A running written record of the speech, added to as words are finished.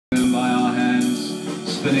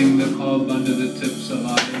spinning the cob under the tips of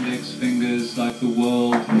our index fingers like the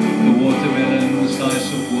world, the watermelon, the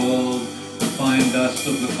slice of world, the fine dust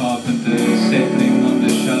of the carpenter settling on the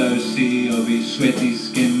shallow sea of his sweaty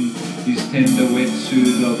skin, his tender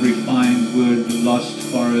wetsuit of refined wood, lost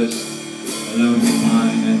forest, a lonely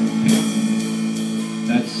pine and pin.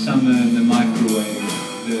 That summer in the microwave,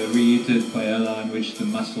 the reheated paella in which the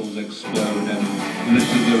mussels explode and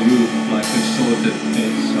litter the roof like assorted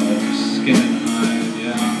pets of skin and hide,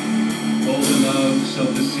 yeah. All the loves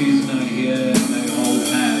of the season are here and they hold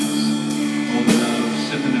hands. All the loves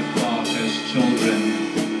sit in a park as children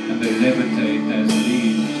and they levitate as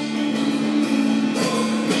leaves.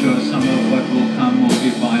 Sure, some of what will come will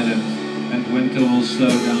be violent and winter will slow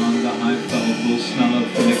down, the high felt will smell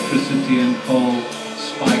of electricity and coal,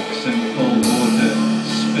 spikes and cold water,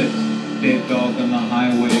 spit, dead dog on the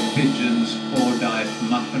highway, pigeons, cordite,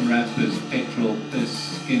 muffin wrappers, petrol,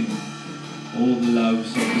 piss, skin. All the loves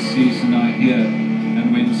of the season are here,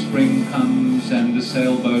 and when spring comes and the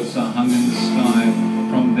sailboats are hung in the sky,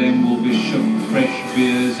 from them will be shook fresh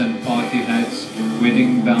beers and party hats,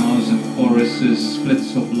 wedding vows and choruses,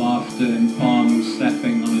 splits of laughter and palms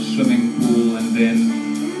slapping on a swimming pool, and then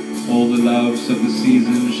all the loves of the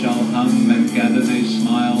season shall hum and gather their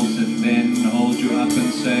smiles and then hold you up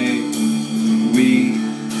and say, we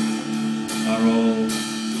are all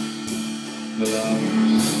the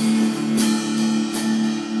loves.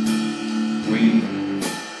 We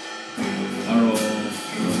are all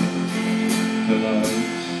the loves.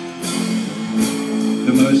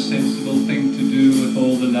 The most sensible thing to do with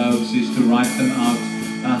all the loves is to write them out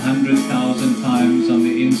 100,000 times on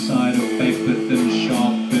the inside of paper-thin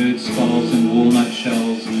sharp bird skulls and walnut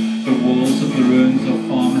shells, the walls of the ruins of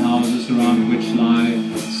farmhouses around which lie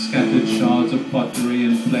scattered shards of pottery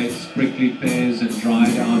and plates, prickly pears and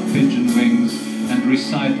dried-out pigeon wings, and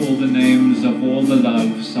recite all the names of all the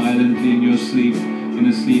loves silently in your sleep, in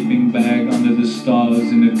a sleeping bag under the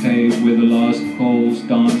stars, in a cave where the last coals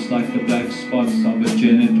dance like the black spots of a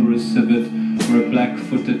jennet or a civet, or a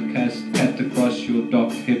black-footed cat across your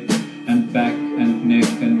docked hip, and back and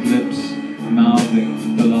neck and lips,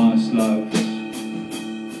 mouthing the last loves.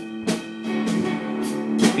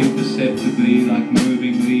 Imperceptibly, like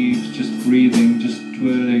moving leaves, just breathing, just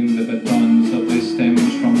twirling the batons of their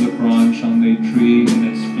stems from the branch on their tree in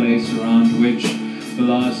its place around which the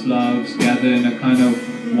last loves gather in a kind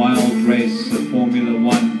of wild race, a Formula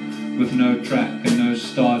One, with no track and no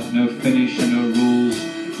start, no finish and no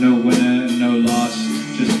rules, no winner and no last,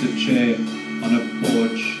 just a chair on a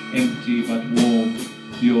porch, empty but warm,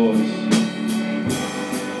 yours.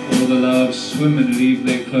 All the loves swim and leave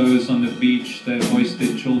their clothes on the beach. They hoist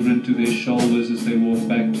their children to their shoulders as they walk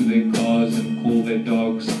back to their cars and call their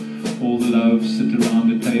dogs. All the loves sit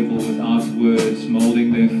around a table without words,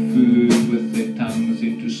 moulding their food with their tongues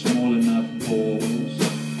into small enough balls.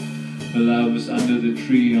 The loves under the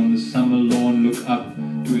tree on the summer lawn look up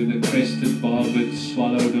to where the crested barbet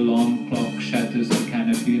swallowed alarm clock shatters the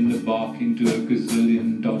canopy and the bark into a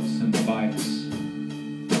gazillion dots and bites.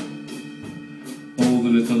 All the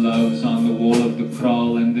little loves on the wall of the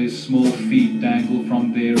kraal and their small feet dangle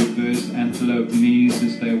from their reversed antelope knees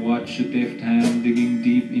as they watch a deft hand digging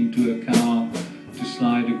deep into a cow to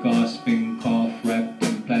slide a gasping calf wrapped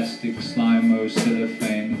in plastic slime-o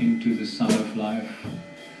cellophane into the sun of life.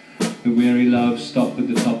 The weary loves stop at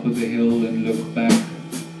the top of the hill and look back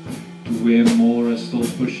to where more are still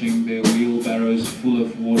pushing their wheelbarrows full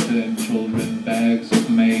of water and children, bags of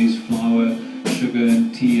maize, flour, sugar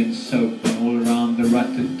and tea and soap, and all around the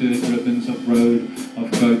rutted dirt ribbons of road, of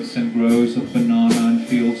goats and groves of banana and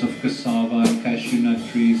fields of cassava and cashew nut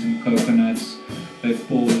trees and coconuts, they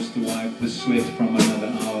pause to wipe the sweat from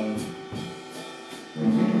another hour.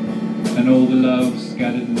 And all the loves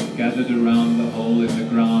gathered around the hole in the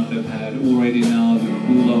ground have had already now the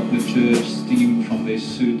cool of the church steamed from their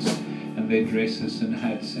suits and their dresses and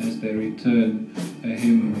hats as they return a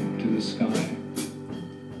hymn to the sky.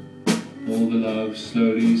 All the loves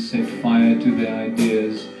slowly set fire to their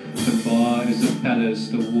ideas. The bar is a palace,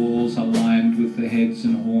 the walls are lined with the heads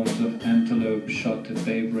and horns of antelope shot at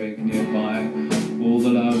daybreak nearby. All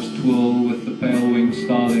the loves twirl with the pale-winged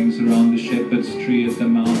starlings around the shepherd's tree at the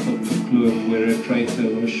mouth of the kloof where a traitor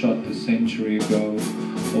was shot a century ago.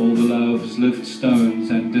 All the loves lift stones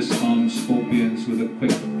and disarm scorpions with a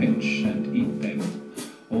quick pinch and eat them.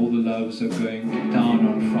 All the loves are going to town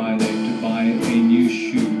on Friday to buy a new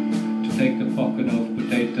shoe, take a pocket of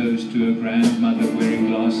potatoes to a grandmother wearing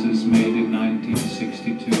glasses made in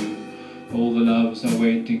 1962. All the loves are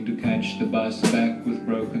waiting to catch the bus back with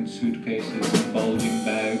broken suitcases and bulging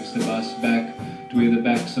bags, the bus back to where the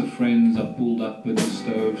backs of friends are pulled up with the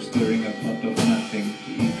stove, stirring a pot of nothing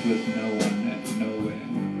to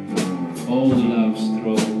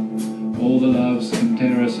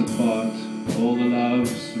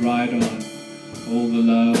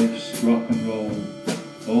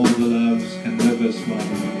the loves can live as one.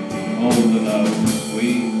 All the loves,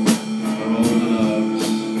 we are all the loves.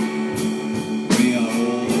 We are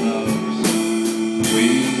all the loves. We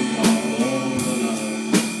are all the loves.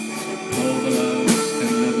 All the loves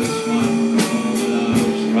can live as one. All the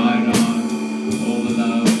loves ride on. All the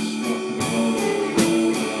loves rock and roll.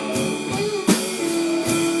 All the loves.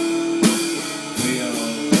 We are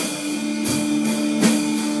all the loves.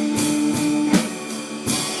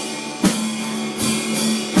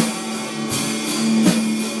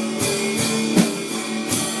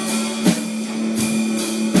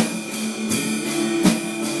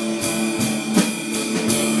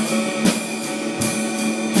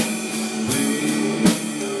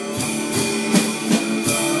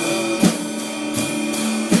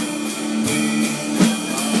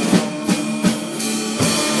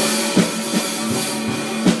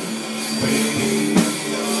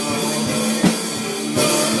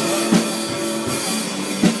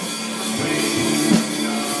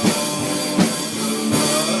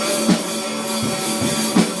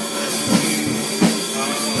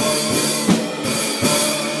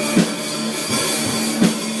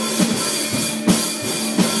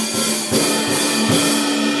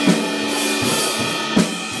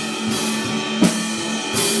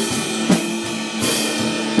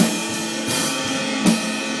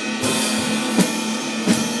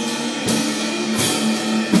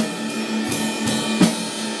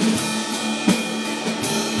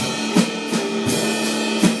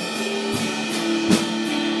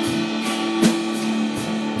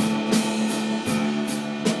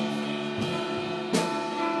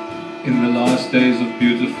 In the last days of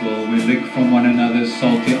beautiful, we lick from one another's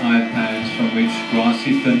salty eye pads from which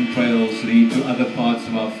grassy thin trails lead to other parts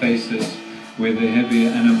of our faces where the heavier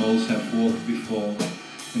animals have walked before.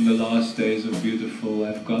 In the last days of beautiful,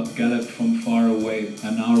 I've galloped from far away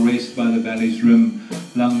and now raced by the valley's rim,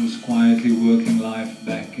 lungs quietly working life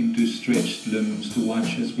back into stretched limbs to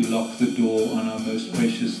watch as we lock the door on our most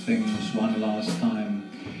precious things one last time.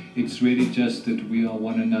 It's really just that we are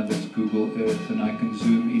one another's Google Earth, and I can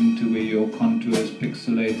zoom into where your contours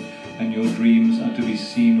pixelate and your dreams are to be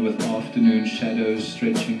seen with afternoon shadows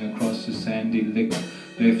stretching across the sandy lick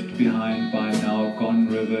left behind by a now gone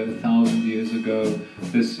river 1,000 years ago.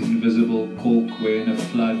 This invisible cork where in a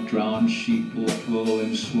flood drowned sheep will twirl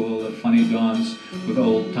and swirl a funny dance with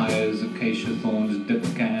old tires, acacia thorns, dip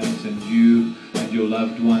cans, and you and your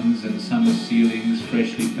loved ones, and summer ceilings,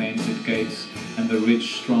 freshly painted gates, and the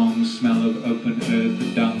rich, strong smell of open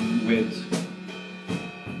earth, dung, wet.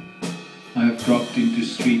 I have dropped into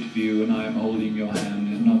street view and I am holding your hand.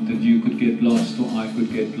 Not that you could get lost or I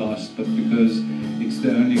could get lost, but because it's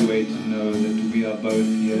the only way to know that we are both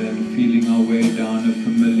here and feeling our way down a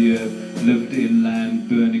familiar, lived-in land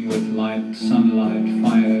burning with light, sunlight,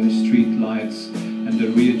 fire, street lights, and a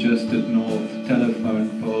readjusted north,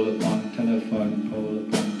 telephone pole upon telephone pole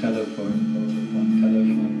upon telephone pole upon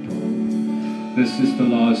telephone pole. This is the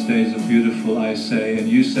last days of beautiful, I say, and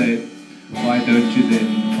you say, why don't you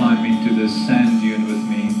then climb into this sand dune with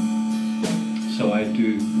me? So I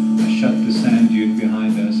do. I shut the sand dune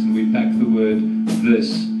behind us and we pack the word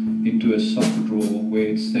this into a sock drawer where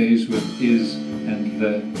it stays with is and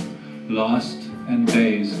the. Last and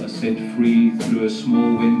days are set free through a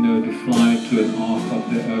small window to fly to an ark of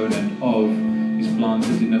their own, and of is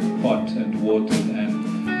planted in a pot and watered, and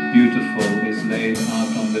beautiful is laid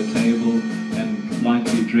out on the table and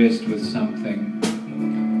lightly dressed with something.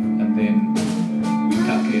 And then